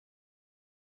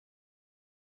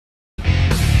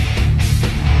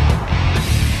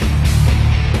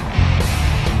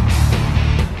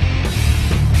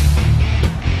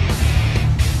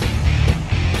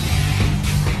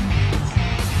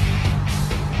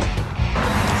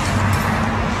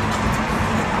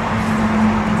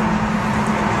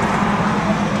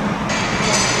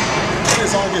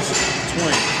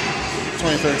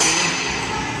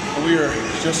2013, and we are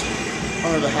just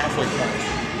under the halfway point.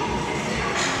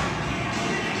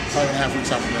 5.5 weeks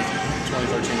out from the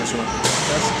 2013 instrument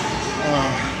test.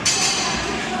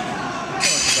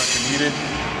 Production needed.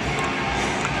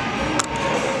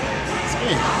 It's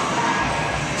me.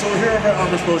 So we're here over at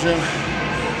Arm Expo Gym.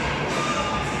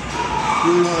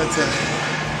 Really wanted to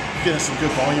get us some good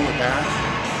volume with back.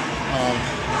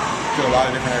 Did a lot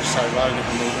of different exercises, a lot of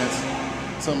different movements,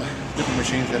 some different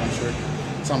machines that I'm sure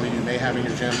some of you may have in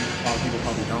your gym. A lot of people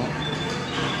probably don't.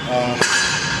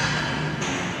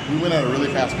 We went at a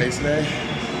really fast pace today.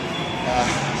 I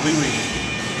believe we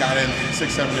got in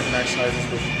 6-7 different exercises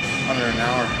with under an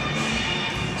hour,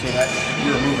 so that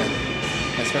we were moving.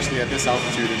 Especially at this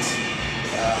altitude, it's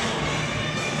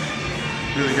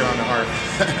really good on the heart.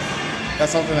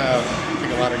 That's something that I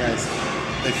think a lot of guys,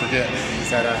 they forget,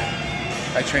 is that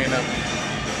I train up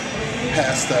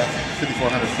past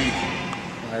 5,400 feet.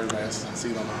 Everybody else doesn't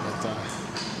see them, but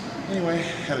anyway,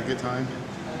 had a good time.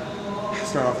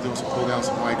 Start off doing some pull down,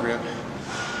 some wide grip.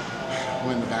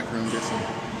 Went in the back room, get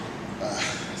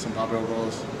some barbell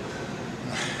rows.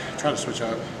 Try to switch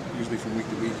up, usually from week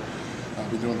to week. I'll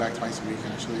be doing back twice a week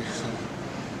actually. So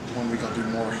 1 week I'll do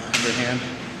more underhand,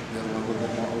 the other one a little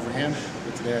bit more overhand.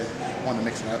 But today I wanted to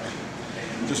mix it up,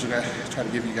 just to try to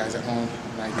give you guys at home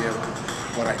an idea of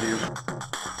what I do.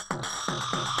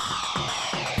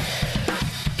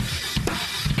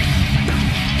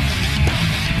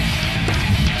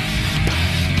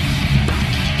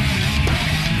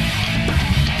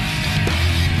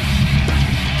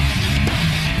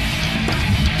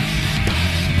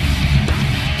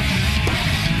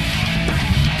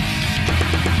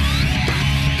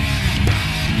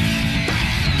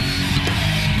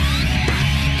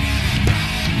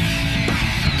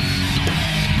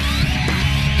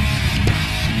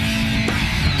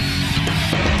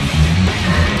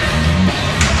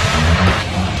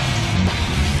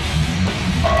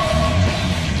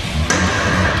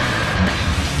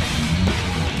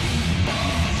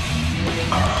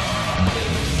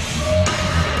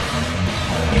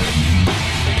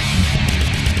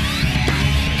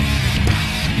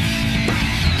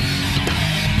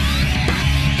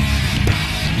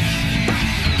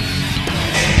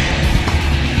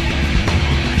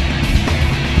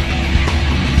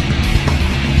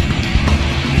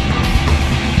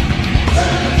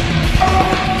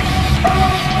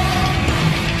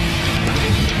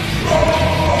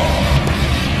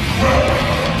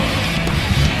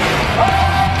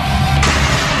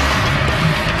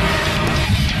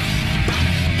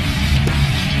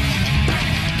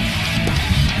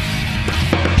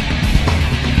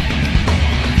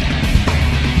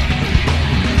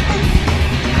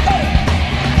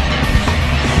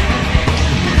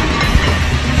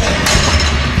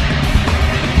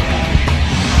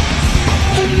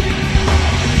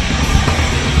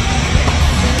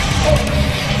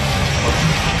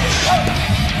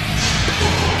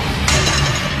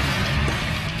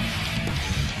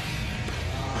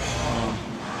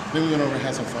 Then we went over and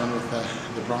had some fun with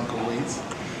the Bronco weights,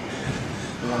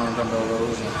 the one-arm dumbbell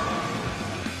rows.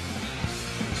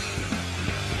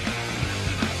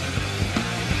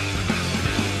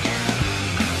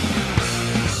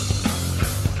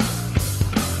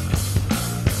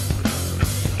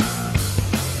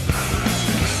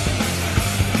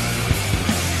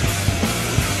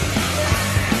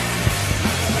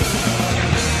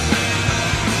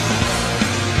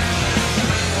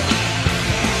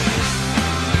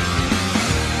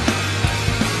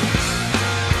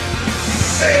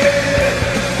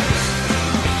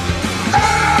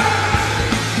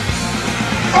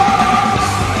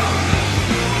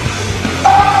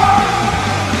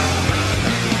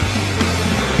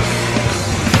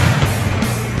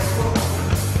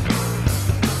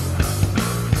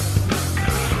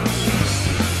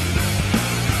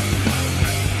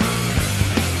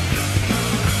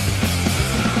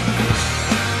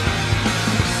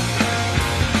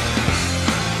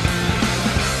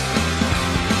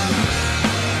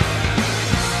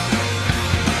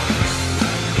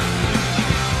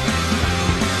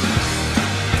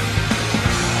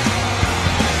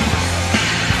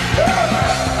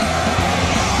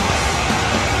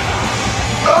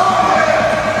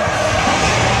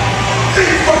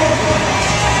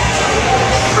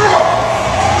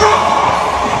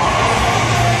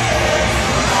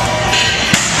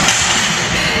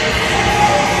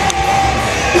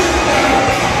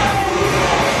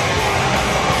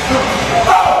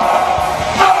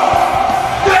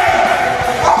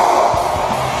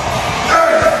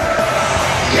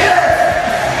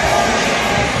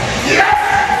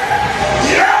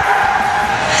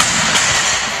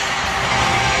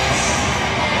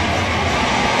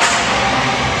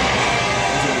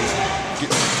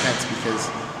 because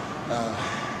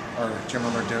our gym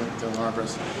owner, Dylan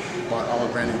Arbus, bought all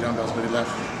the brand new dumbbells, but he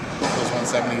left those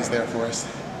 170s there for us.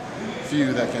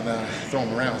 Few that can throw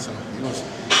them around, so it was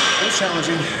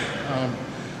challenging.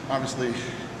 Obviously,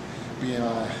 being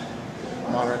on a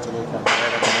moderate to low carb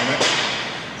diet at the moment,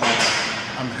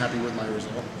 I'm happy with my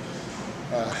result.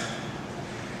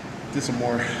 Did some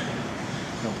more,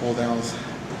 pull downs,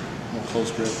 more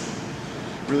close grip.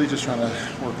 Really just trying to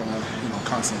work on,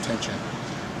 constant tension.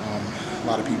 A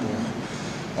lot of people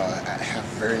have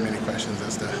very many questions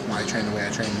as to why I train the way I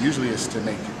train. Usually it's to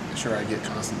make sure I get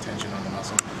constant tension on the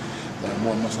muscle. The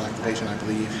more muscle activation, I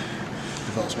believe,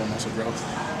 develops more muscle growth.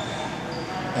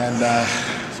 And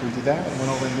so we did that and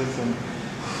went over and did some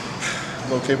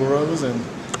low cable rows and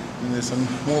did some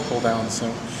more pull downs. So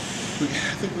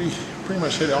I think we pretty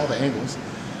much hit all the angles.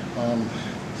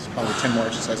 It's probably 10 more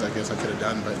exercises I guess I could have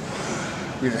done, but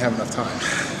we didn't have enough time.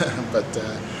 But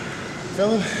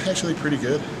feeling actually pretty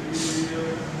good.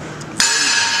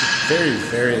 Very,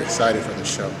 very excited for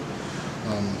this show.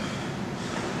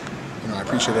 I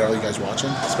appreciate all you guys watching,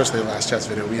 especially the last chest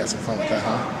video. We had some fun with that,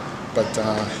 huh? But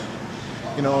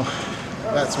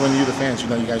that's when you, the fans, you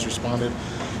guys responded.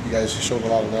 You guys showed a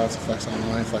lot of love to Flex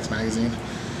Online, Flex Magazine.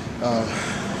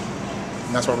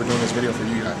 And that's why we're doing this video for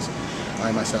you guys.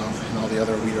 I, myself, and all the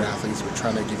other leader athletes, we're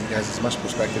trying to give you guys as much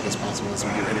perspective as possible as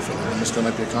we get ready for the Mr.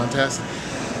 Olympia contest.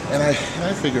 And I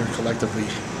figure collectively,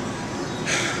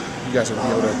 you guys will be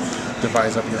able to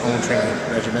devise up your own training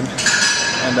regimen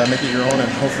and make it your own,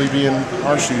 and hopefully be in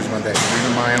our shoes one day, or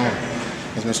even my own,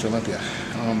 as Mr. Olympia.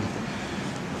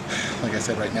 Like I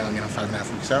said, right now I'm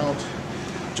 5.5 weeks out,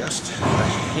 just a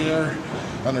hair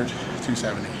under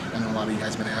 270. I know a lot of you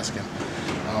guys have been asking.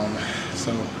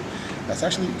 So that's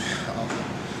actually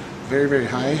very, very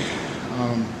high,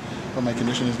 but my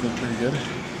condition has been pretty good.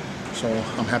 So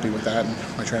I'm happy with that, and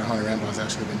my trainer Hunter Rambo has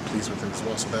actually been pleased with it as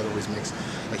well, so that always makes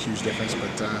a huge difference.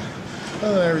 But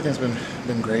everything's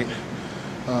been great.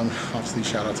 Obviously,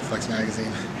 shout out to Flex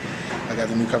Magazine. I got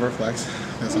the new cover of Flex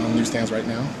that's on newsstands right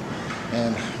now,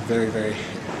 and very, very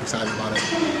excited about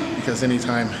it, because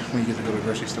anytime when you get to go to a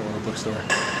grocery store or a bookstore,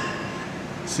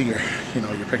 see your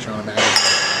picture on a magazine,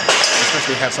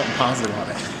 especially have something positive on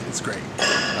it, it's great.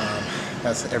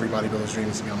 That's every bodybuilder's dream,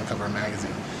 is to be on the cover of a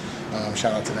magazine.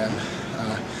 Shout out to them.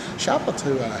 Shout out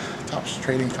to Topps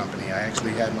Trading Company. I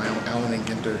actually had my own Allen and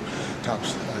Ginter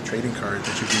Topps trading card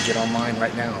that you can get online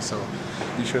right now. So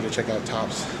be sure to check out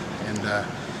Topps, and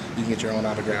you can get your own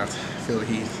autographed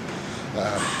Heath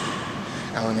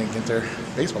Allen and Ginter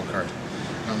baseball card.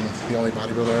 I'm the only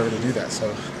bodybuilder ever to do that. So,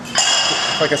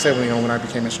 like I said, when I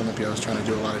became Mr. Olympia, I was trying to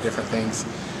do a lot of different things,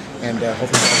 and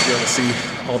hopefully I'll be able to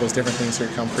see all those different things here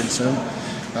come pretty soon.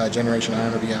 Generation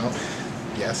Iron will be out.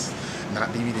 Yes, not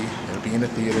DVD. It'll be in the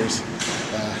theaters.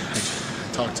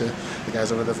 I talked to the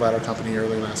guys over at the Flatter Company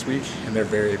earlier last week, and they're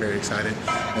very, very excited.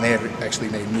 And they have actually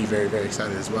made me very, very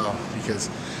excited as well, because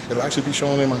it'll actually be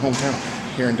shown in my hometown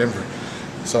here in Denver.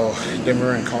 So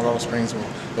Denver and Colorado Springs,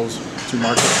 those two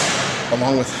markets,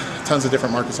 along with tons of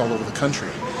different markets all over the country,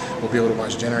 will be able to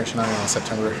watch Generation Iron on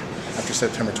after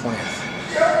September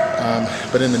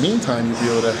 20th. But in the meantime, you'll be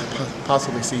able to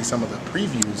possibly see some of the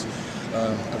previews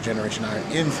of Generation Iron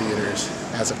in theaters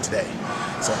as of today.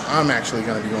 So I'm actually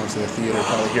going to be going to the theater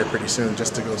probably here pretty soon,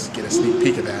 just to go get a sneak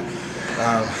peek of that.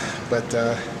 I've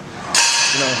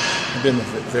been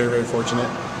very, very fortunate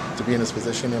to be in this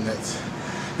position, and it's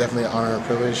definitely an honor and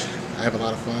privilege. I have a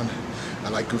lot of fun. I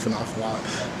like goofing off a lot,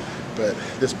 but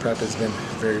this prep has been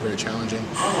very, very challenging,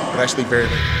 but actually very,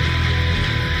 very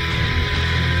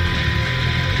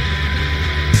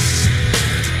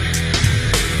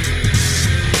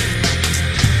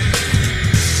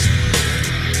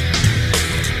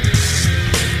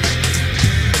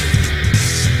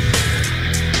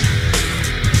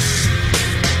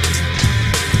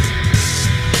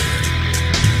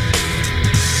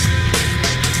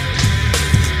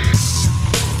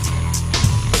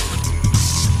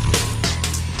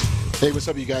Hey, what's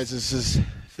up, you guys? This is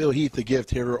Heath, the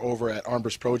Gift, here over at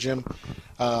Armbrust Pro Gym.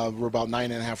 We're about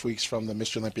 9.5 weeks from the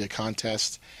Mr. Olympia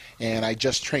contest, and I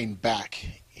just trained back,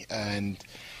 and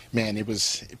man, it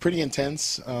was pretty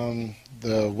intense.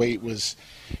 The weight was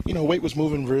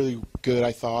moving really good,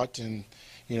 I thought, and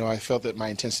I felt that my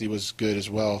intensity was good as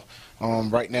well.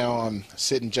 Right now I'm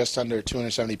sitting just under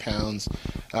 270 pounds,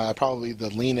 probably the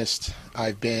leanest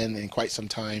I've been in quite some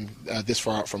time, this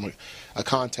far out from a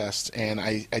contest, and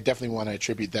I definitely want to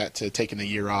attribute that to taking the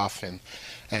year off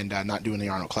and not doing the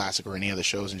Arnold Classic or any other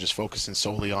shows, and just focusing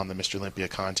solely on the Mr. Olympia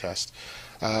contest.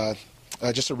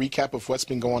 Just a recap of what's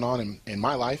been going on in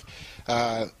my life.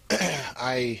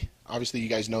 I Obviously, you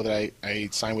guys know that I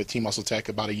signed with Team Muscle Tech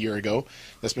about a year ago.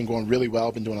 That's been going really well.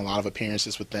 I've been doing a lot of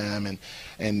appearances with them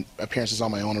and appearances on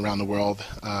my own around the world.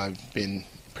 I've been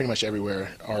pretty much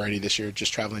everywhere already this year,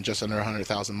 just traveling just under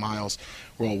 100,000 miles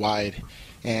worldwide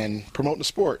and promoting the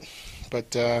sport.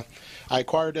 But I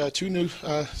acquired 2 new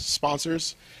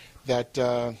sponsors that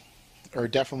are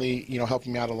definitely,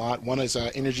 helping me out a lot. One is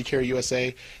Energy Carry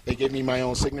USA. They gave me my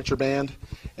own signature band,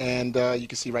 and you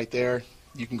can see right there.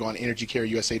 You can go on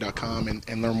energycarryusa.com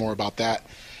and learn more about that,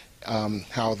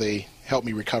 how they help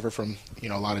me recover from a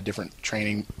lot of different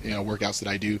training workouts that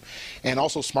I do. And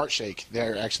also Smart Shake.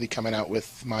 They're actually coming out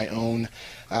with my own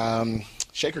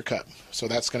shaker cup. So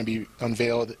that's going to be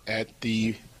unveiled at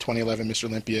the 2011 Mr.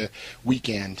 Olympia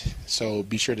weekend. So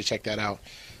be sure to check that out.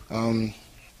 On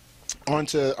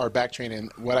to our back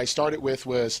training. What I started with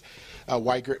was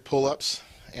wide grip pull-ups,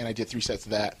 and I did 3 sets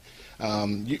of that.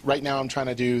 Right now I'm trying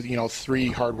to do 3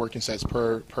 hard working sets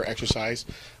per exercise,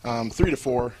 3 to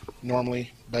 4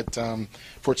 normally, but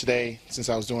for today, since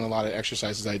I was doing a lot of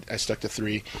exercises, I stuck to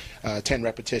 3, 10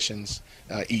 repetitions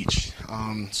each.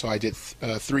 So I did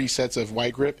 3 sets of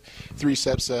wide grip, 3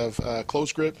 sets of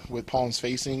close grip with palms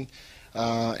facing,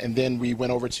 and then we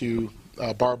went over to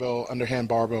underhand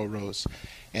barbell rows.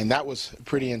 And that was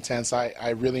pretty intense.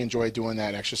 I really enjoyed doing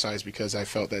that exercise because I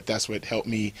felt that that's what helped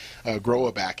me grow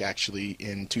a back actually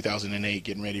in 2008,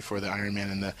 getting ready for the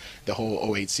Ironman and the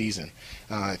whole 08 season.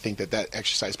 I think that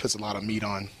exercise puts a lot of meat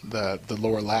on the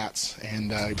lower lats and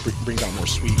brings out more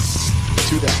sweet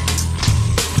to that.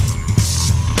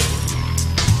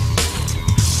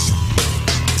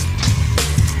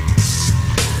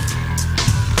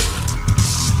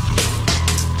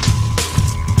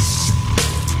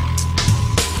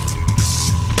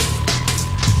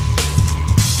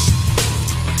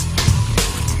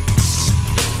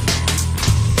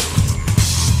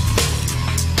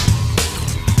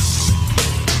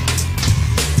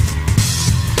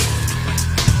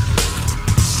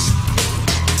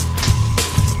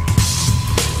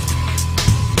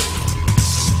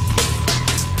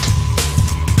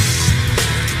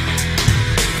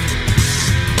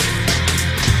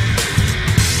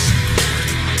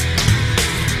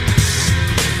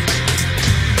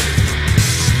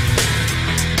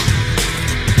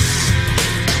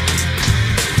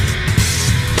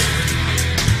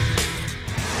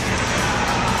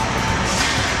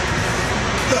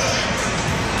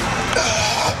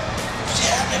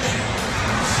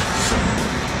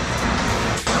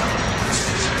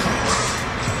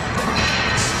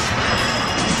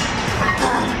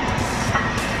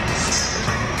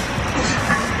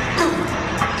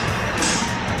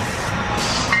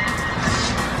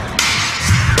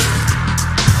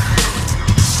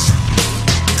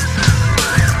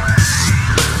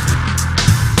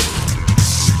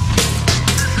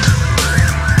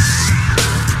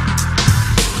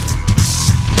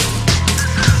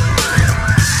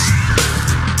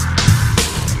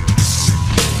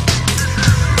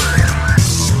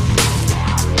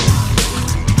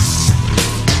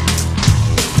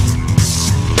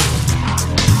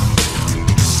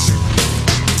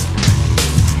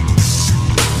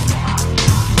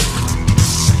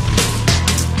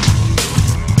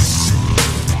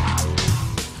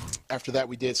 After that,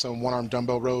 we did some one-arm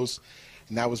dumbbell rows,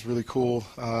 and that was really cool.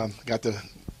 Got to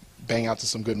bang out to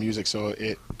some good music, so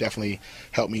it definitely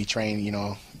helped me train,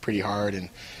 pretty hard. And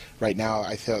right now,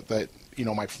 I felt that,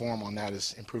 my form on that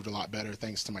has improved a lot better,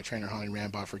 thanks to my trainer, Honey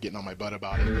Rambaugh, for getting on my butt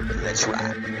about it. That's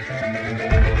right.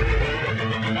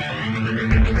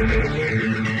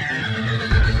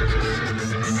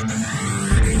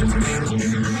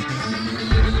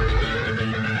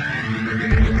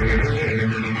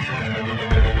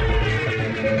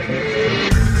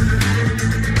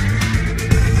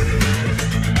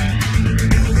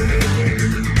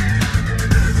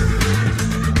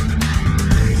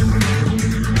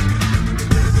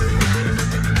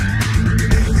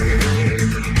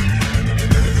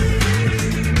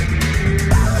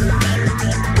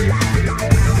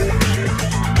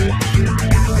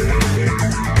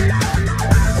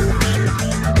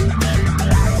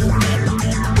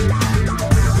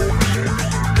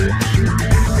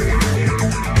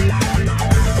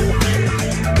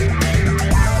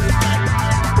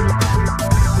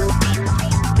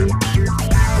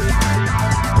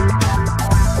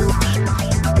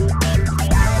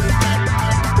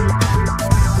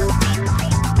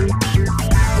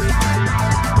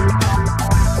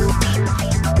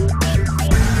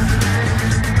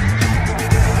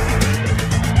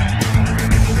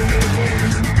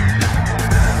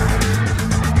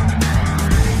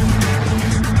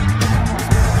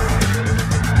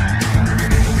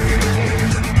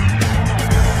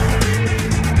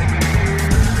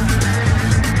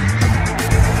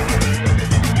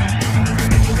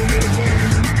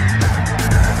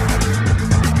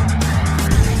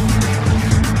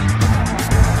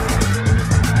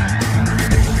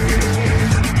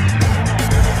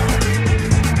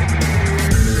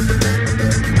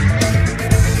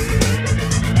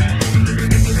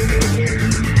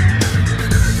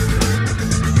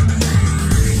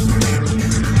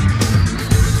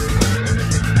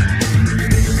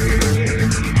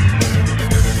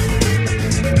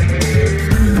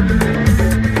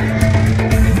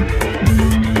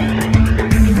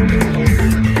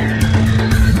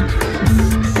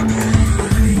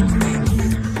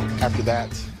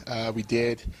 we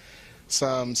did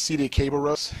some seated cable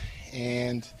rows,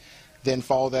 and then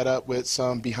follow that up with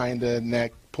some behind the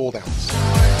neck pull downs.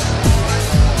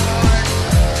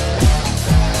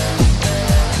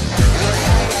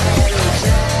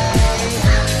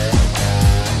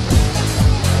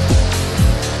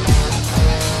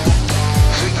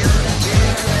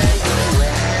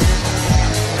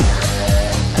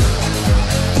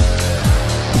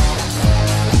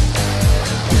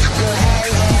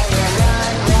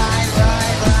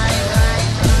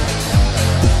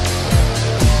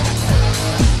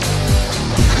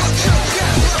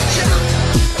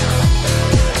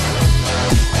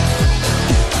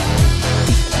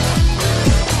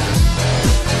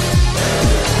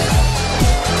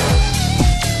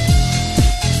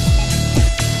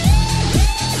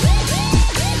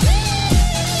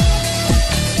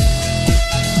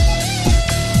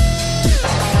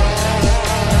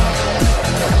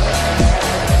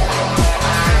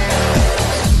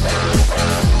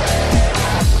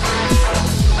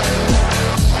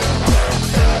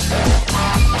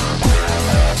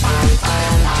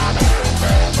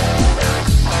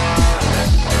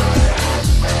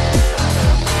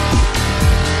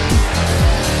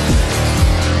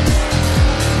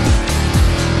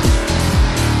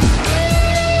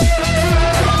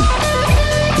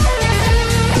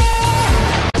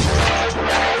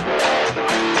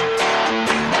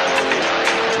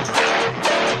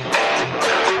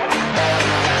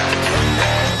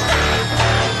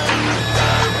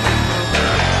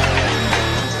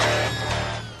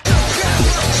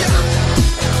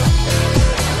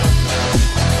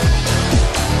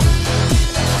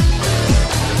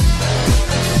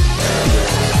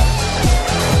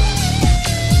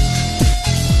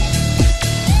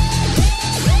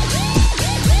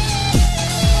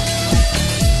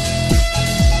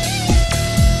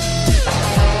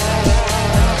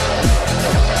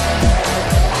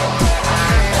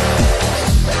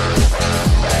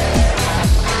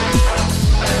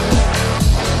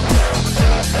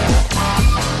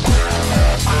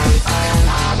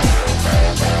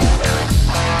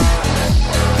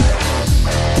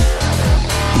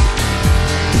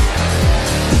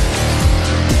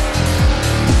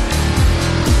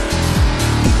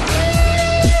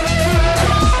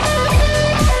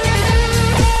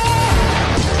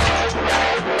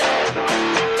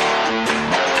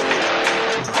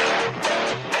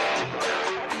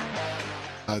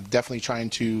 Definitely trying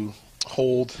to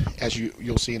hold, as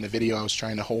you'll see in the video, I was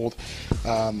trying to hold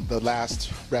the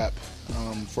last rep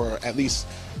for at least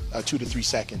 2 to 3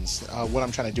 seconds. What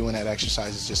I'm trying to do in that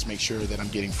exercise is just make sure that I'm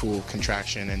getting full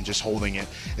contraction and just holding it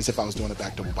as if I was doing a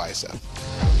back double bicep.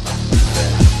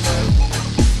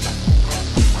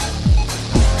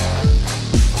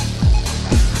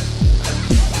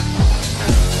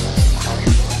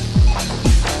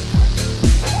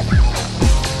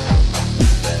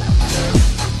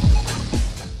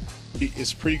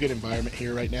 It's a pretty good environment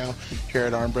here right now, here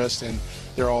at Armbrust, and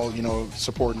they're all,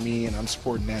 supporting me and I'm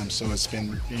supporting them. So it's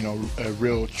been, a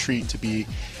real treat to be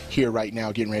here right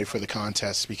now getting ready for the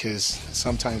contest, because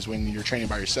sometimes when you're training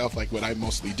by yourself, like what I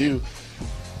mostly do,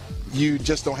 you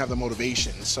just don't have the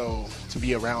motivation. So to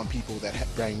be around people that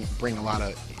bring a lot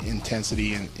of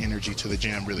intensity and energy to the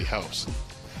gym really helps.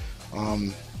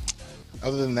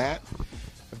 Other than that,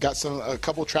 I've got a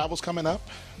couple travels coming up.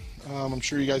 I'm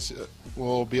sure you guys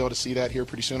will be able to see that here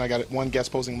pretty soon. I got one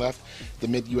guest posing left, the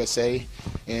Mid-USA,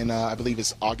 and I believe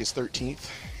it's August 13th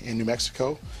in New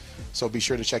Mexico. So be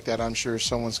sure to check that. I'm sure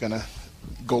someone's going to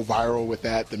go viral with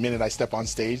that the minute I step on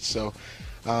stage. So,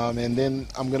 and then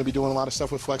I'm going to be doing a lot of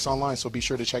stuff with Flex Online, so be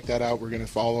sure to check that out. We're going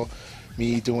to follow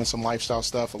me doing some lifestyle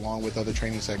stuff along with other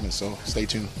training segments, so stay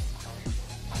tuned.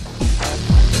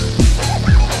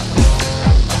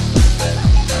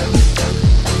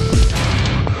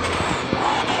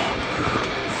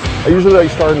 I usually like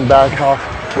starting back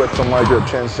off with some leg grip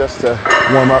chins just to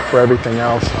warm up for everything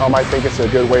else. I think it's a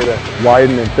good way to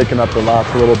widen and thicken up the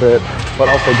lats a little bit, but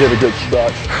also get a good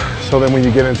stretch. So then when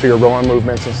you get into your rowing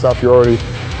movements and stuff, you're already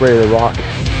ready to rock.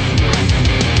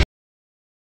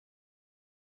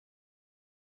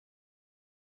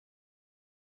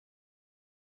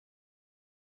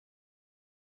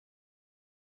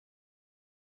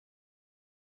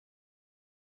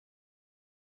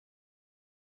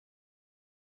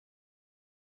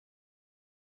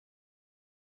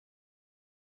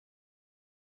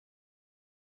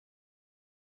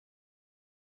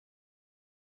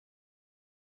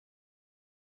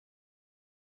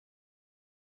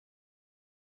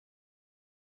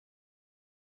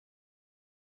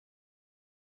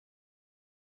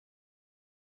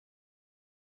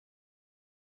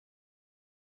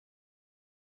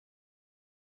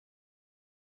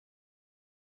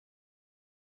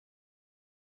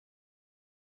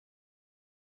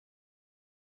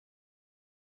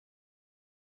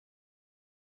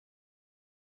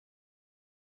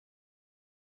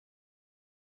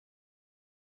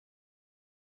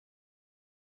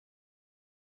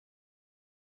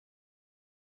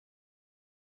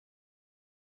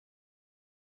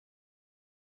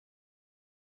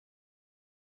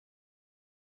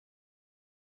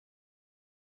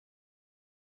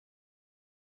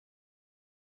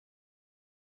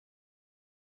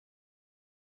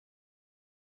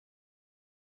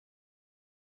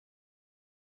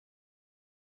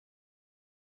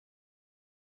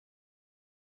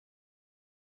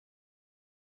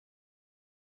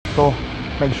 So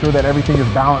make sure that everything is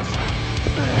balanced.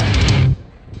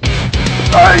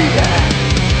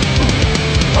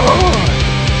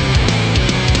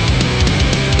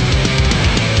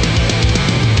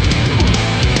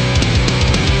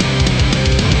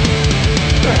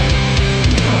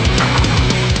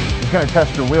 It's going to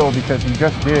test your will because you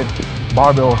just did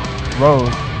barbell rows,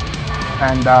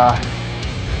 and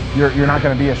you're not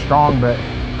going to be as strong, but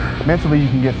mentally you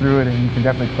can get through it and you can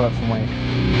definitely put up some weight.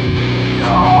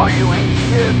 Oh, you ain't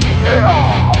shit.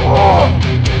 Yeah. Oh.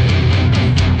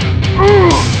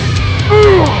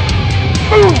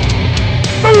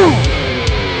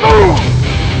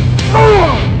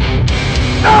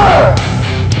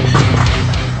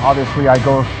 Obviously, I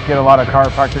go get a lot of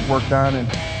chiropractic work done, and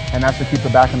that's to keep the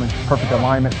back in the perfect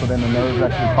alignment so then the nerves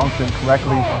actually function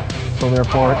correctly, so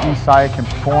therefore each side can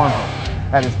perform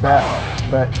at its best.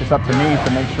 But it's up to me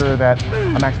to make sure that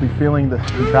I'm actually feeling the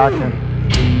contraction.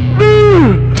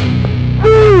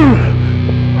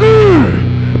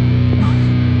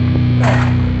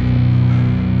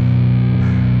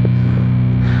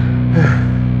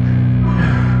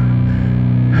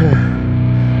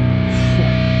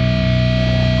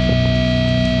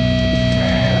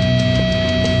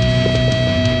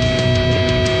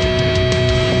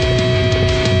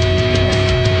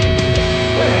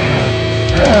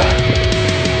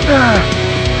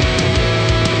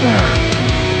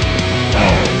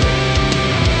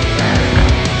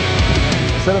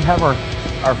 Instead of having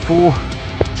our full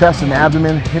chest and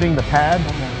abdomen hitting the pad,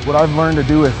 what I've learned to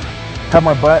do is have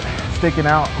my butt sticking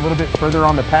out a little bit further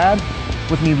on the pad,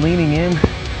 with me leaning in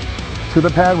to the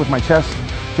pad with my chest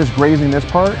just grazing this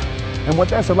part. And what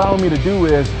that's allowing me to do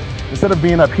is, instead of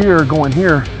being up here going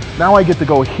here, now I get to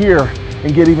go here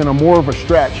and get even more of a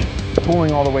stretch,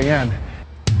 pulling all the way in.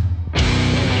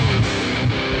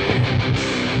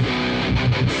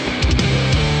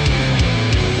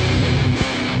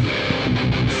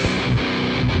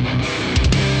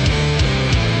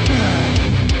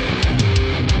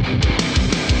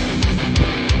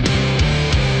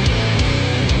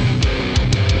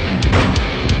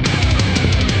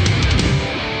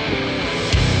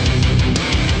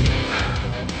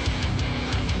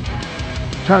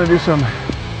 Trying to do some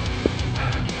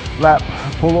lap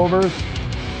pullovers,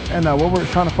 and what we're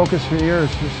trying to focus here is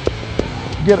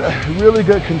just get a really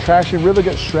good contraction, really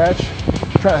good stretch.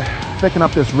 Try to thicken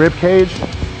up this rib cage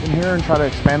in here and try to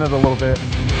expand it a little bit.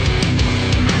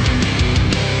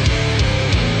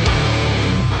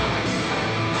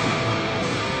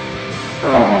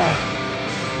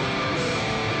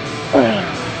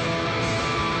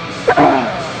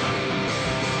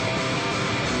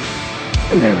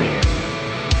 And there we go.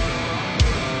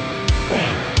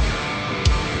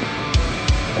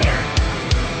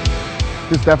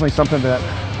 This is definitely something that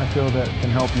I feel that can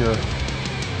help your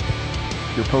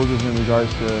poses in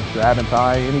regards to your ab and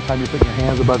thigh. Anytime you're putting your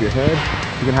hands above your head,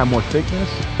 you're gonna have more thickness,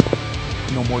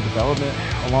 more development,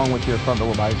 along with your front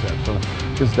lower bicep. So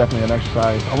this is definitely an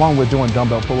exercise, along with doing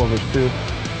dumbbell pullovers too.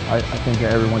 I think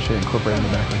that everyone should incorporate in the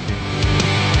back like this.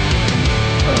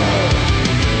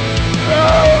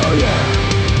 Oh yeah.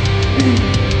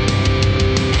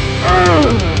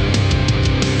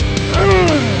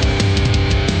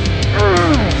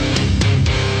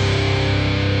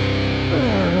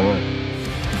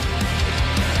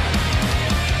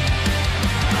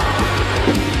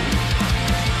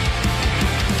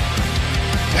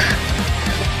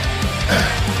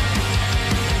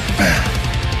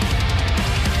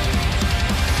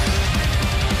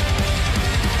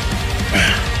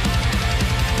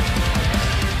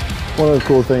 One of the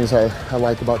cool things I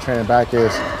like about training back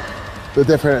is the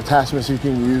different attachments you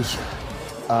can use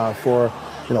for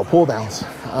pull downs.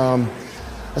 I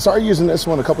started using this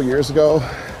one a couple years ago,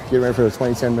 getting ready for the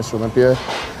 2010 Mr. Olympia.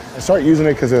 I started using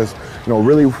it because it was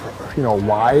really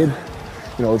wide,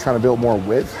 trying to build more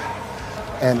width.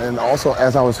 And also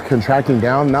as I was contracting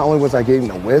down, not only was I getting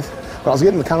the width, but I was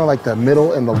getting kind of like the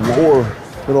middle and the lower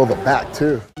middle of the back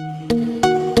too.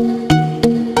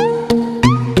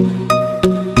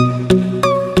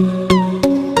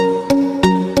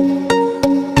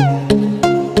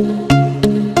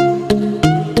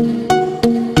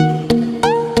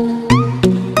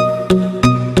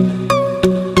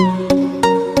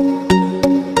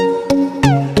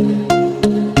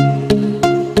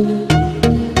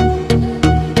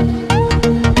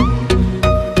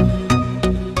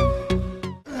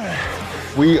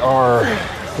 We are,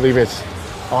 I believe it's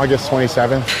August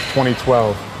 27th,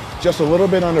 2012. Just a little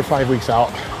bit under 5 weeks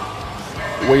out.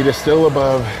 Weight is still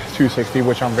above 260,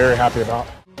 which I'm very happy about.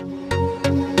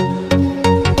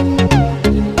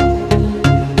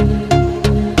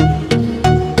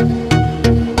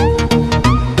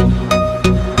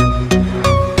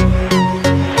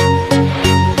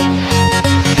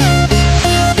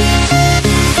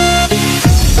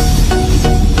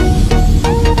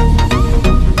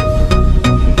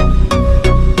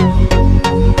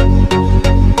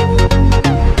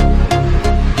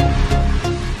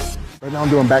 Right now I'm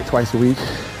doing back twice a week.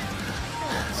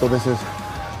 So this is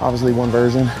obviously one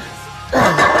version.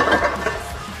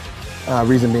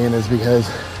 Reason being is because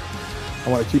I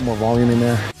want to keep more volume in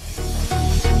there.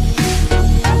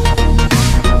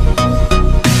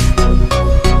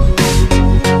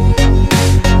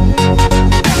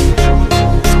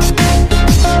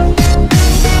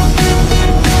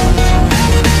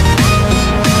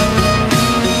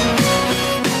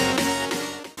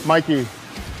 Mikey,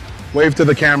 wave to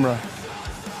the camera.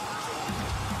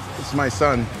 This is my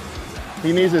son.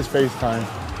 He needs his FaceTime.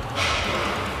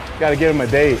 Gotta give him a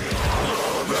date.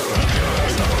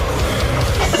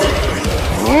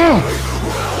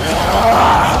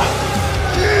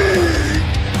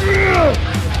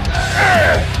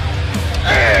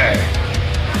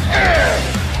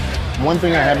 One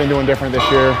thing I have been doing different this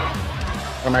year,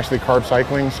 I'm actually carb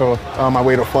cycling, so my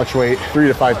weight will fluctuate 3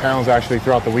 to 5 pounds actually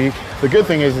throughout the week. The good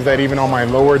thing is that even on my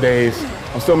lower days,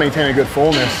 I'm still maintaining a good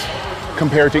fullness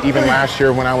compared to even last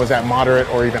year when I was at moderate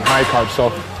or even high carb.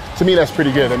 So to me, that's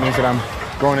pretty good. That means that I'm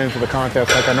going into the contest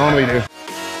like I normally do.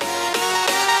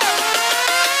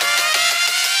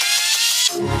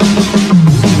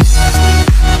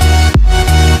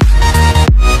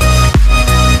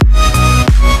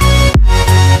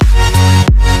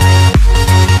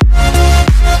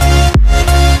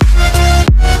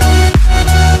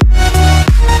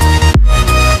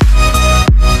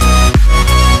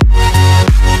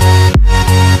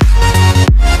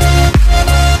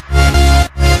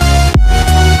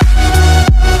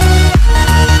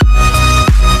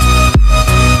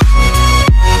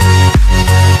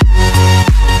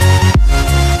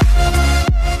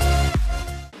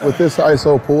 With this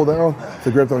ISO pull down,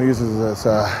 the grip I'm using is this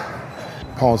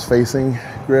palms facing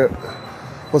grip.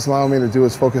 What's allowing me to do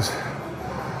is focus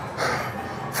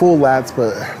full lats,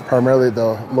 but primarily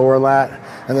the lower lat.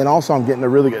 And then also I'm getting a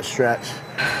really good stretch.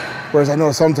 Whereas I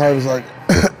know sometimes like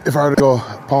if I were to go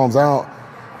palms out,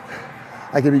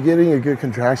 I could be getting a good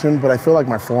contraction, but I feel like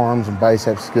my forearms and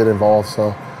biceps get involved.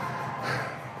 So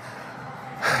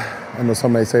I know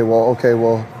some may say, well, okay,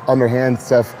 well, underhand,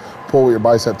 Steph, pull with your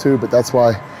bicep too, but that's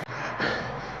why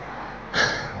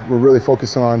we're really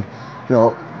focusing on, you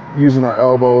know, using our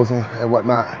elbows and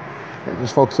whatnot, and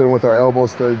just focusing with our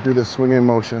elbows to do this swinging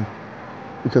motion.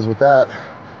 Because with that,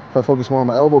 if I focus more on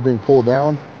my elbow being pulled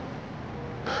down,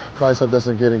 bicep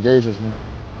doesn't get engaged as me.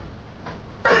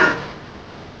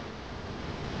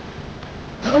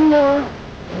 Come on.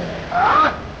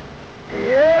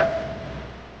 Yeah.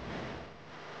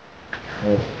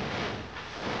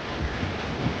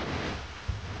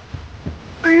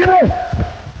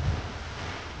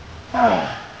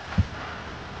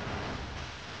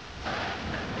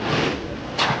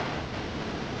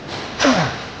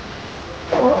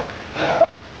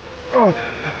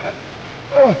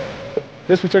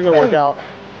 This particular workout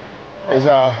is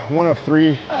one of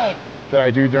 3 that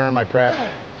I do during my prep.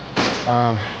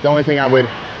 The only thing I would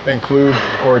include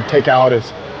or take out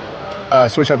is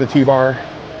switch up the T-bar,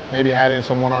 maybe add in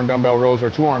some 1-arm dumbbell rows or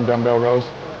 2-arm dumbbell rows,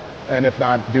 and if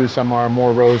not, do some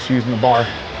more rows using the bar.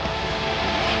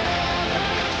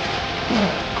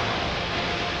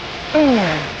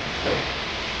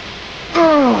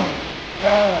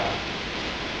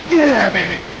 Yeah,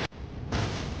 baby.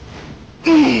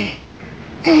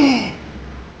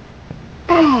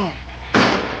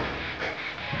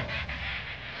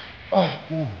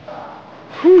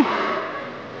 Whew.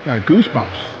 Got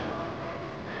goosebumps.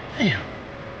 Damn.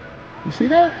 You see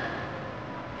that?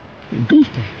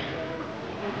 Goosebumps.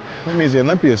 That means the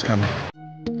Olympia's coming.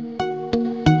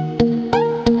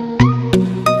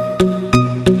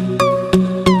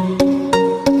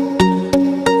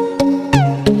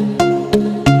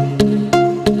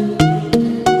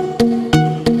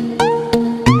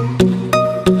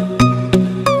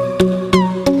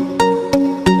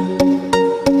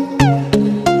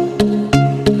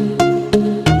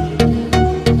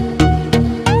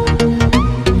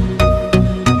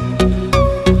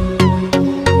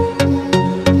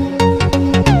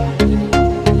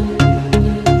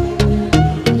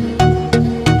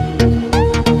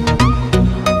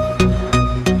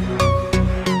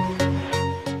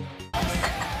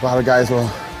 A lot of guys will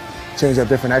change up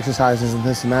different exercises and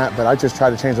this and that, but I just try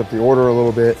to change up the order a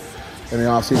little bit in the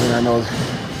off season. I know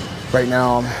right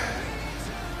now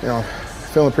I'm,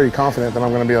 feeling pretty confident that I'm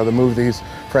going to be able to move these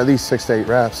for at least 6 to 8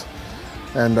 reps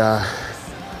and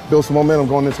build some momentum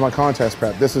going into my contest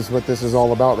prep. This is what this is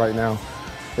all about right now,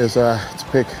 is to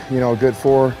pick a good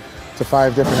 4 to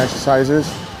 5 different exercises,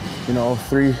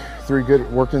 three good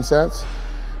working sets,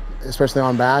 especially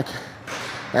on back,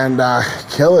 and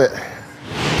kill it.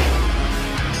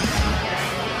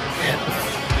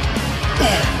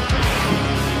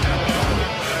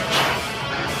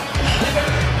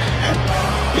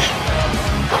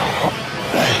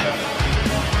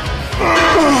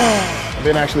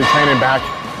 been actually training back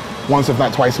once, if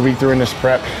not twice a week during this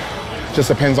prep. Just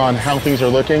depends on how things are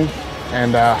looking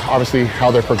and obviously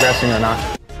how they're progressing or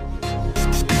not.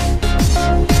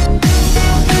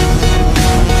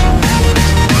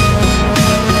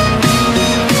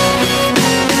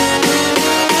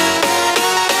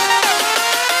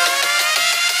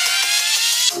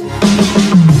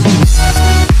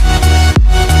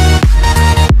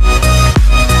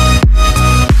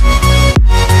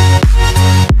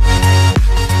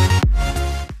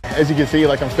 As you can see,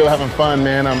 like, I'm still having fun,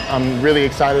 man. I'm really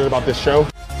excited about this show.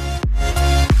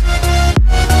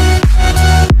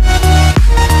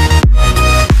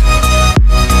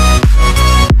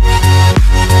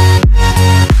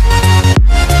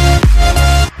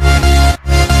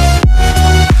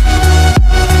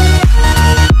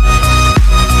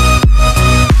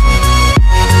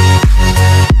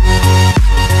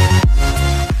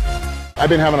 I've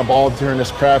been having a ball during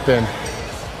this prep, and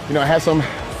you know, I had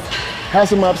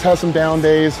some ups, had some down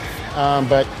days,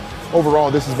 but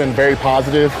overall this has been very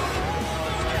positive.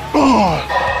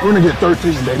 Oh, we're gonna get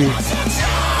 13, baby.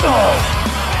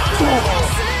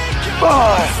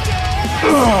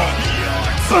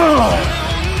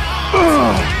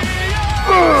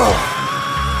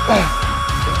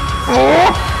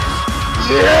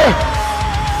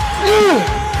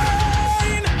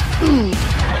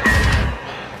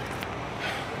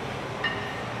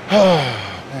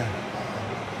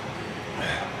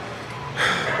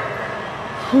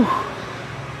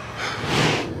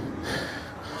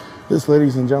 This,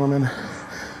 ladies and gentlemen,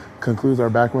 concludes our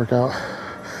back workout.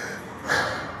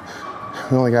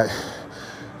 We only got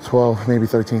 12, maybe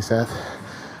 13 sets.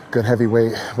 Good heavy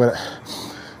weight, but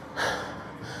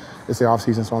it's the off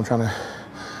season, so I'm trying to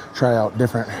try out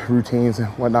different routines and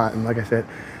whatnot. And like I said,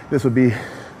 this would be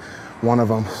one of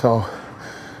them. So a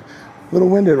little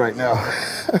winded right now,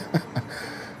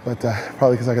 but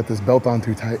probably because I got this belt on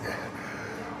too tight.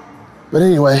 But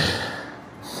anyway,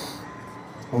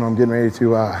 when I'm getting ready to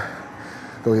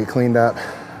go get cleaned up,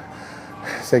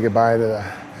 say goodbye to the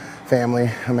family.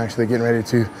 I'm actually getting ready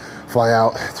to fly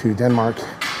out to Denmark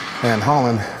and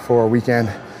Holland for a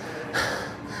weekend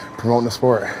promoting the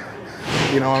sport.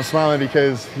 You know, I'm smiling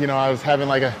because, you know, I was having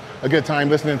like a good time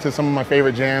listening to some of my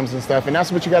favorite jams and stuff, and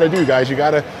that's what you gotta do, guys. You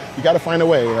gotta find a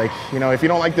way. Like, you know, if you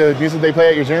don't like the music they play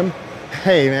at your gym,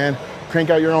 hey man, crank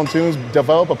out your own tunes,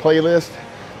 develop a playlist,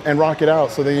 and rock it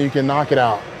out so that you can knock it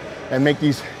out and make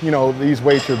these, you know, these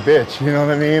weights your bitch, you know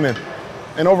what I mean?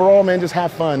 And overall, man, just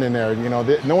have fun in there. You know,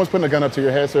 no one's putting a gun up to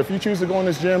your head. So if you choose to go in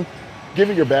this gym, give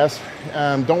it your best.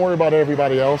 Don't worry about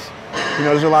everybody else. You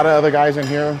know, there's a lot of other guys in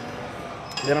here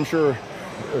that I'm sure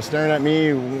are staring at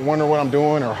me, wondering what I'm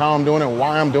doing or how I'm doing it,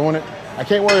 why I'm doing it. I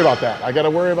can't worry about that. I got to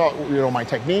worry about, you know, my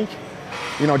technique,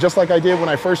 you know, just like I did when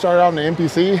I first started out in the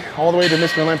NPC, all the way to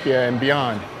Mr. Olympia and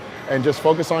beyond. And just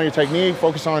focus on your technique,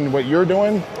 focus on what you're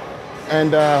doing,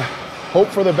 and hope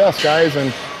for the best, guys.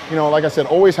 And, you know, like I said,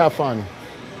 always have fun.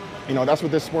 You know, that's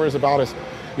what this sport is about, is,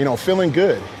 you know, feeling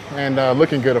good and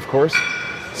looking good, of course.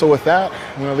 So with that,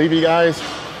 I'm gonna leave you guys.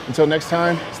 Until next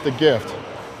time, it's The Gift,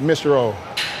 Mr. O.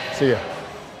 See ya.